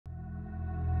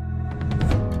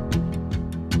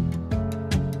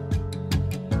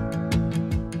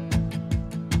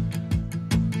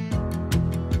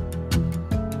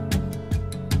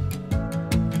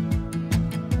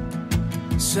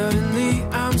Suddenly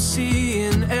I'm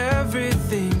seeing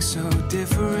everything so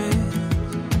different,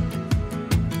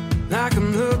 like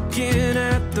I'm looking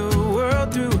at the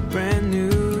world through a brand new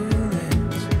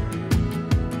lens.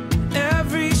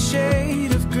 Every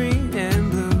shade of green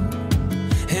and blue,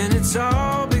 and it's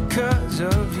all because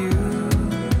of you.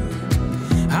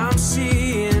 I'm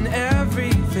seeing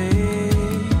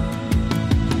everything.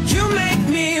 You make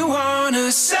me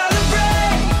wanna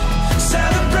celebrate,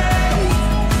 celebrate,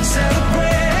 celebrate,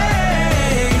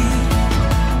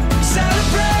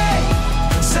 celebrate,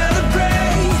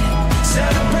 celebrate,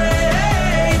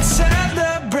 celebrate,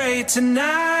 celebrate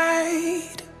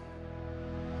tonight.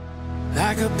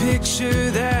 Like a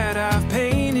picture that I've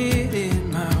painted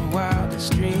in my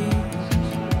wildest dreams,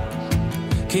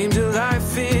 came to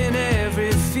life in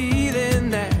every feeling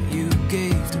that you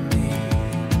gave to me.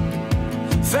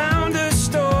 Found a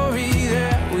story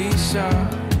that we saw,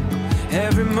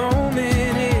 every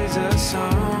moment is a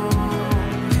song,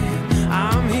 and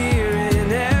I'm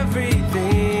hearing everything.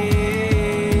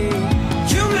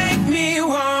 You make me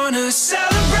wanna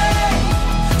celebrate,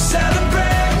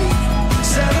 celebrate,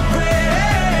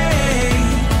 celebrate,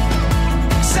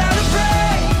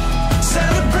 celebrate,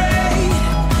 celebrate,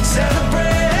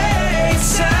 celebrate,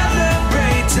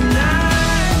 celebrate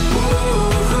tonight.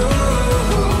 Ooh, ooh,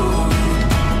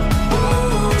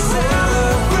 ooh,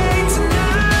 celebrate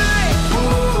tonight.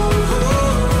 Ooh,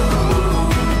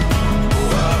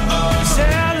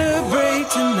 celebrate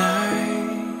tonight.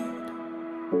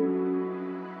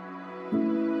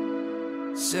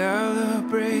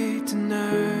 Celebrate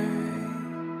tonight.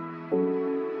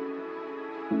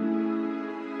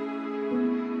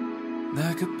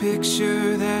 Like a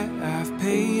picture that I've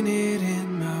painted in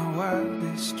my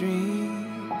wildest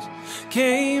dreams,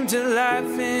 came to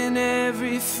life in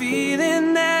every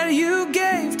feeling that you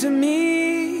gave to me.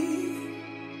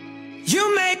 You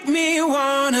make me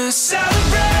wanna celebrate.